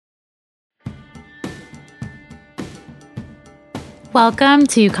Welcome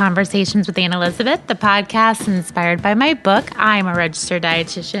to Conversations with Anne Elizabeth, the podcast inspired by my book, I'm a Registered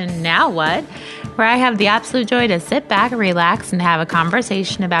Dietitian, Now What?, where I have the absolute joy to sit back and relax and have a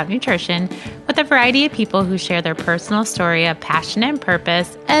conversation about nutrition with a variety of people who share their personal story of passion and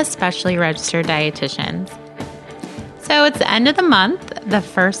purpose, especially registered dietitians. So it's the end of the month, the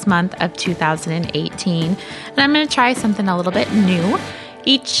first month of 2018, and I'm going to try something a little bit new.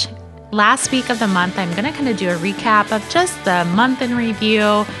 Each last week of the month, I'm going to kind of do a recap of just the month in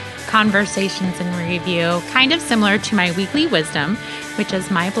review, conversations in review, kind of similar to my weekly wisdom, which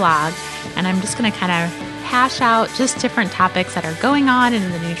is my blog. And I'm just going to kind of hash out just different topics that are going on in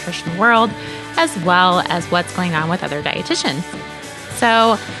the nutrition world, as well as what's going on with other dietitians.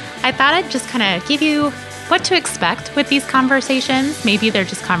 So I thought I'd just kind of give you what to expect with these conversations. Maybe they're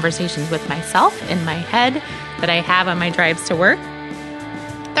just conversations with myself in my head that I have on my drives to work.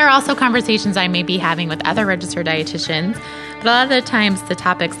 There are also conversations I may be having with other registered dietitians, but a lot of the times the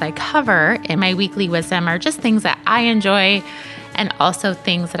topics I cover in my weekly wisdom are just things that I enjoy and also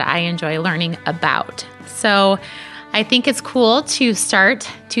things that I enjoy learning about. So I think it's cool to start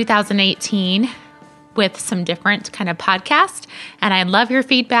 2018 with some different kind of podcast, and I love your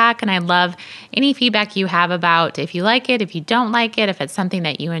feedback, and I love any feedback you have about if you like it, if you don't like it, if it's something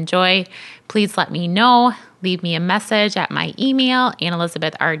that you enjoy, please let me know. Leave me a message at my email,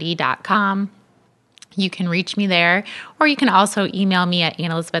 AnnElizabethRD.com. You can reach me there, or you can also email me at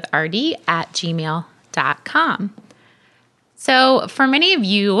AnnElizabethRD@gmail.com. So for many of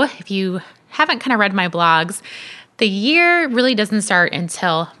you, if you haven't kind of read my blogs, the year really doesn't start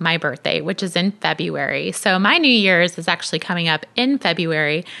until my birthday, which is in February. So my New Year's is actually coming up in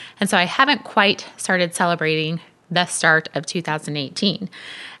February, and so I haven't quite started celebrating the start of 2018.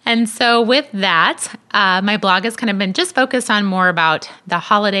 And so with that, my blog has kind of been just focused on more about the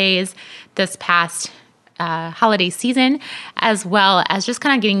holidays this past holiday season, as well as just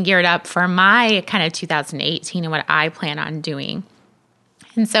kind of getting geared up for my kind of 2018 and what I plan on doing.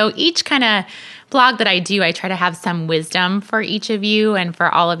 And so each kind of blog that I do, I try to have some wisdom for each of you and for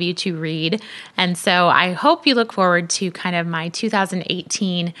all of you to read. And so I hope you look forward to kind of my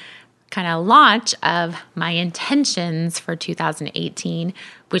 2018 kind of launch of my intentions for 2018,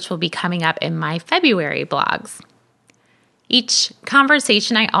 which will be coming up in my February blogs. Each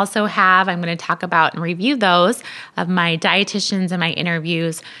conversation I also have, I'm going to talk about and review those of my dietitians and my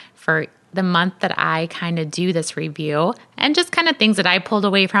interviews for the month that I kind of do this review, and just kind of things that I pulled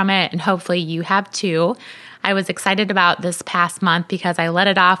away from it, and hopefully you have too. I was excited about this past month because I let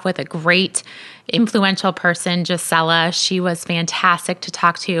it off with a great influential person, Gisela. She was fantastic to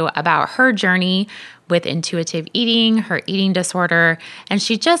talk to about her journey with intuitive eating, her eating disorder, and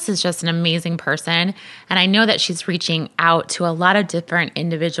she just is just an amazing person. And I know that she's reaching out to a lot of different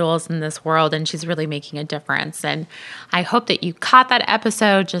individuals in this world, and she's really making a difference. And I hope that you caught that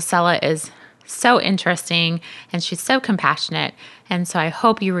episode. Gisela is so interesting, and she's so compassionate. And so I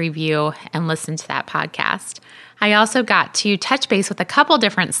hope you review and listen to that podcast. I also got to touch base with a couple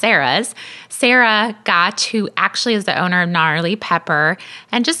different Sarahs. Sarah Gotch, who actually is the owner of Gnarly Pepper,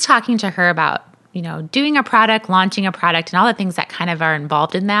 and just talking to her about doing a product, launching a product, and all the things that kind of are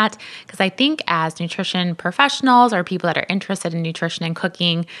involved in that. Because I think as nutrition professionals or people that are interested in nutrition and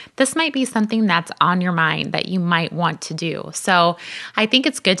cooking, this might be something that's on your mind that you might want to do. So I think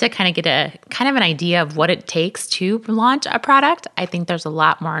it's good to kind of get a kind of an idea of what it takes to launch a product. I think there's a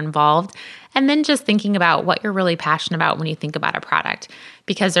lot more involved. And then just thinking about what you're really passionate about when you think about a product,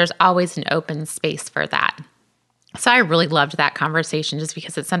 because there's always an open space for that. So I really loved that conversation just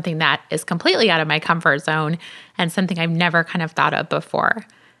because it's something that is completely out of my comfort zone and something I've never kind of thought of before.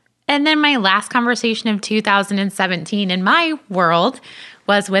 And then my last conversation of 2017 in my world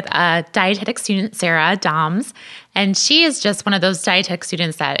was with a dietetic student, Sarah Doms. And she is just one of those dietetic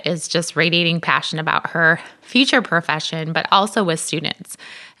students that is just radiating passion about her future profession, but also with students.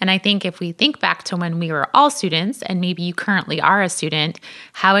 And I think if we think back to when we were all students, and maybe you currently are a student,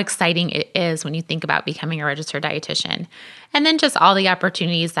 how exciting it is when you think about becoming a registered dietitian. And then just all the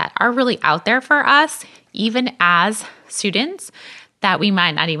opportunities that are really out there for us, even as students, that we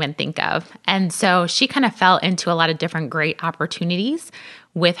might not even think of. And so she kind of fell into a lot of different great opportunities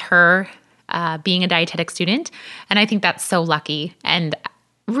with her being a dietetic student. And I think that's so lucky. And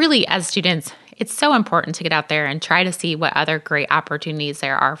really, as students, it's so important to get out there and try to see what other great opportunities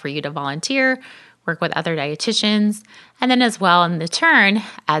there are for you to volunteer, work with other dietitians, and then as well in the turn,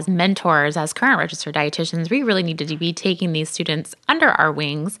 as mentors, as current registered dietitians, we really need to be taking these students under our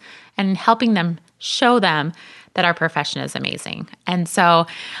wings and helping them show them that our profession is amazing. And so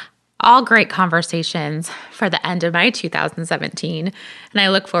all great conversations for the end of my 2017, and I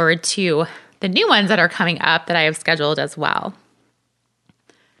look forward to the new ones that are coming up that I have scheduled as well.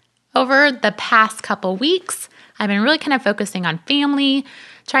 Over the past couple weeks, I've been really kind of focusing on family,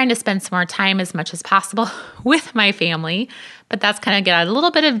 trying to spend some more time as much as possible with my family, but that's kind of got a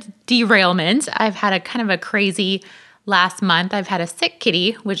little bit of derailment. I've had a kind of a crazy last month. I've had a sick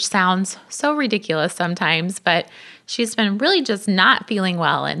kitty, which sounds so ridiculous sometimes, but she's been really just not feeling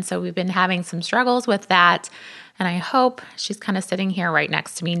well. And so we've been having some struggles with that. And I hope she's kind of sitting here right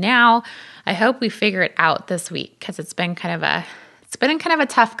next to me now. I hope we figure it out this week because it's been kind of a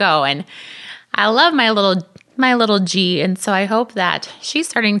tough go. And I love my little G. And so I hope that she's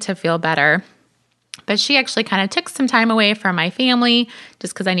starting to feel better. But she actually kind of took some time away from my family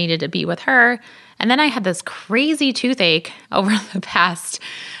just because I needed to be with her. And then I had this crazy toothache over the past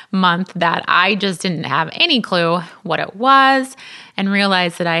month that I just didn't have any clue what it was and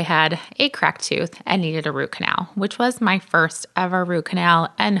realized that I had a cracked tooth and needed a root canal, which was my first ever root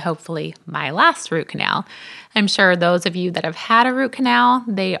canal and hopefully my last root canal. I'm sure those of you that have had a root canal,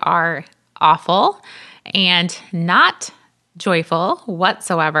 they are awful and not joyful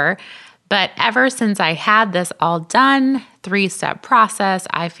whatsoever. But ever since I had this all done, 3-step process,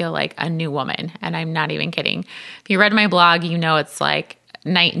 I feel like a new woman. And I'm not even kidding. If you read my blog, you know it's like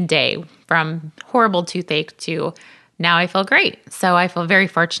night and day from horrible toothache to now I feel great. So I feel very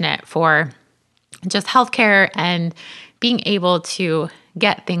fortunate for just healthcare and being able to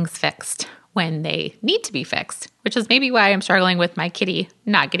get things fixed when they need to be fixed, which is maybe why I'm struggling with my kitty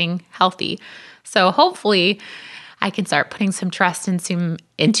not getting healthy. So hopefully I can start putting some trust into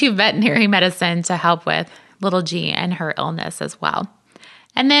veterinary medicine to help with little G and her illness as well.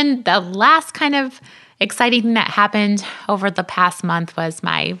 And then the last kind of exciting thing that happened over the past month was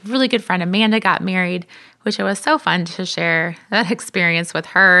my really good friend Amanda got married, which it was so fun to share that experience with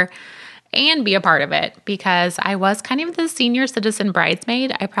her and be a part of it because I was kind of the senior citizen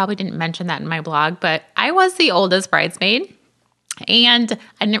bridesmaid. I probably didn't mention that in my blog, but I was the oldest bridesmaid. And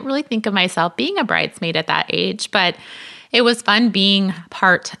I didn't really think of myself being a bridesmaid at that age, but it was fun being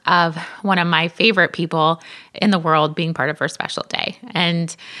part of one of my favorite people in the world being part of her special day.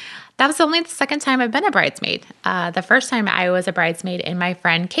 And that was only the second time I've been a bridesmaid. The first time I was a bridesmaid in my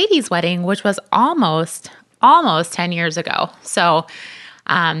friend Katie's wedding, which was almost 10 years ago. So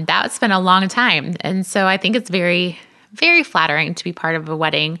that's been a long time. And so I think it's very, very flattering to be part of a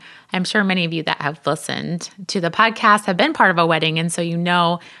wedding. I'm sure many of you that have listened to the podcast have been part of a wedding, and so you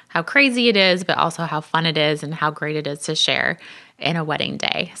know how crazy it is, but also how fun it is and how great it is to share in a wedding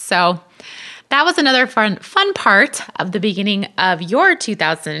day. So that was another fun part of the beginning of your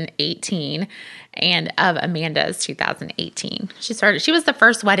 2018 and of Amanda's 2018. She was the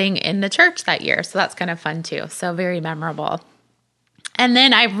first wedding in the church that year, so that's kind of fun too. So very memorable. And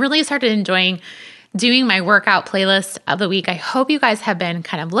then I really started enjoying doing my workout playlist of the week. I hope you guys have been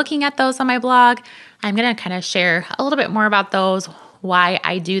kind of looking at those on my blog. I'm going to kind of share a little bit more about those, why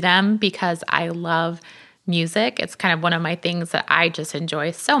I do them, because I love music. It's kind of one of my things that I just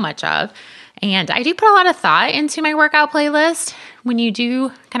enjoy so much of. And I do put a lot of thought into my workout playlist. When you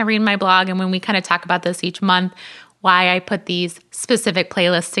do kind of read my blog and when we kind of talk about this each month, why I put these specific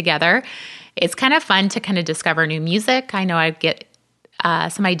playlists together, it's kind of fun to kind of discover new music. I know I get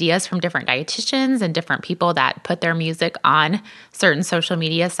some ideas from different dietitians and different people that put their music on certain social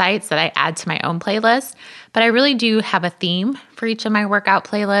media sites that I add to my own playlist. But I really do have a theme for each of my workout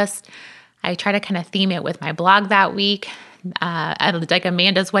playlists. I try to kind of theme it with my blog that week. Like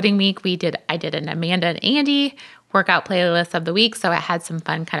Amanda's wedding week, I did an Amanda and Andy workout playlist of the week. So it had some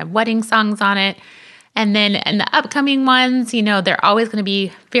fun kind of wedding songs on it. And then in the upcoming ones, they're always going to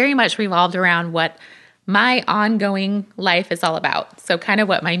be very much revolved around what my ongoing life is all about. So kind of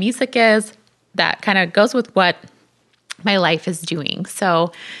what my music is, that kind of goes with what my life is doing.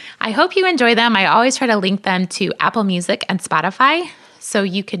 So I hope you enjoy them. I always try to link them to Apple Music and Spotify. So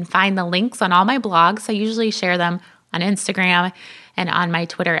you can find the links on all my blogs. I usually share them on Instagram and on my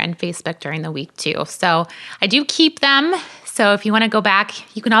Twitter and Facebook during the week too. So I do keep them. So if you want to go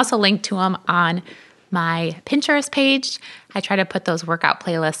back, you can also link to them on my Pinterest page. I try to put those workout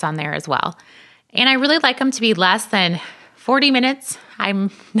playlists on there as well. And I really like them to be less than 40 minutes. I'm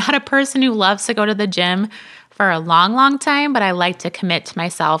not a person who loves to go to the gym for a long, long time, but I like to commit to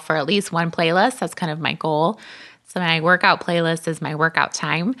myself for at least one playlist. That's kind of my goal. So my workout playlist is my workout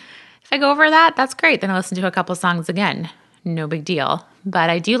time. If I go over that, that's great. Then I listen to a couple songs again. No big deal. But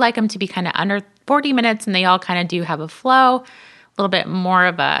I do like them to be kind of under 40 minutes, and they all kind of do have a flow, a little bit more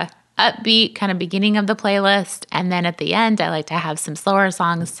of a upbeat kind of beginning of the playlist. And then at the end, I like to have some slower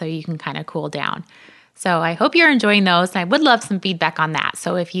songs so you can kind of cool down. So I hope you're enjoying those. And I would love some feedback on that.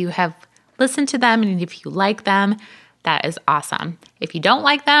 So if you have listened to them and if you like them, that is awesome. If you don't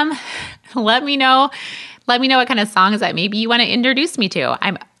like them, let me know. Let me know what kind of songs that maybe you want to introduce me to.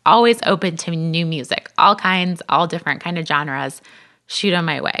 I'm always open to new music, all kinds, all different kind of genres. Shoot them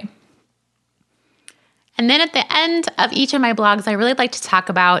my way. And then at the end of each of my blogs, I really like to talk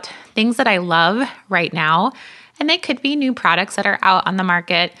about things that I love right now. And they could be new products that are out on the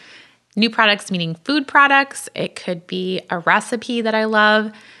market. New products meaning food products. It could be a recipe that I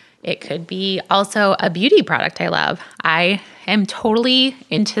love. It could be also a beauty product I love. I am totally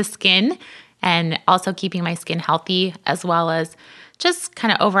into skin and also keeping my skin healthy, as well as just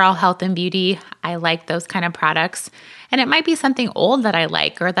kind of overall health and beauty. I like those kind of products. And it might be something old that I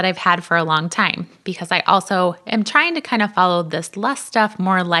like or that I've had for a long time, because I also am trying to kind of follow this less stuff,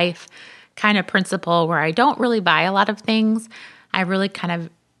 more life kind of principle where I don't really buy a lot of things. I really kind of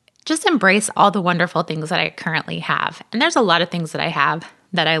just embrace all the wonderful things that I currently have. And there's a lot of things that I have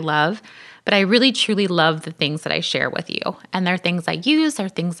that I love, but I really truly love the things that I share with you. And they're things I use, they're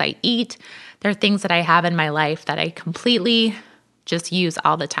things I eat, they're things that I have in my life that I completely just use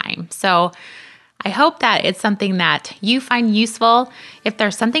all the time. So I hope that it's something that you find useful. If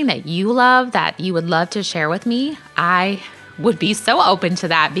there's something that you love that you would love to share with me, I would be so open to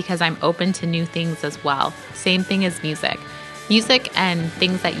that, because I'm open to new things as well. Same thing as music. Music and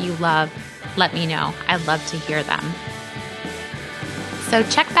things that you love, let me know. I'd love to hear them. So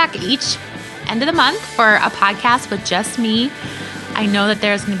check back each end of the month for a podcast with just me. I know that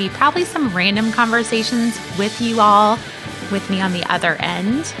there's going to be probably some random conversations with you all, with me on the other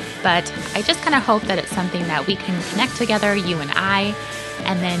end, but I just kind of hope that it's something that we can connect together, you and I,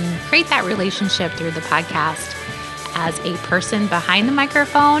 and then create that relationship through the podcast as a person behind the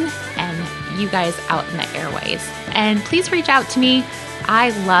microphone and you guys out in the airways. And please reach out to me. I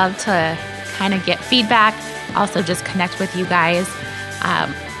love to kind of get feedback, also just connect with you guys.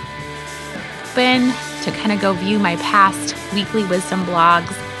 Open to kind of go view my past weekly wisdom blogs.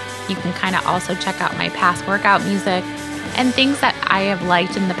 You can kind of also check out my past workout music and things that I have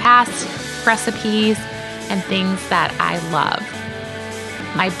liked in the past, recipes, and things that I love.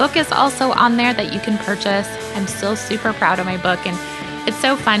 My book is also on there that you can purchase. I'm still super proud of my book, and it's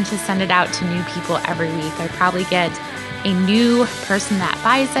so fun to send it out to new people every week. I probably get a new person that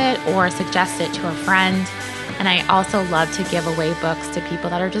buys it or suggests it to a friend. And I also love to give away books to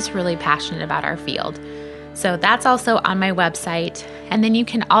people that are just really passionate about our field. So that's also on my website. And then you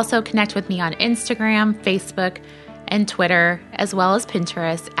can also connect with me on Instagram, Facebook, and Twitter, as well as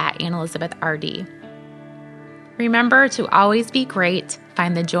Pinterest at Anne Elizabeth RD. Remember to always be great,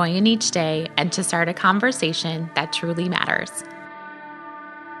 find the joy in each day, and to start a conversation that truly matters.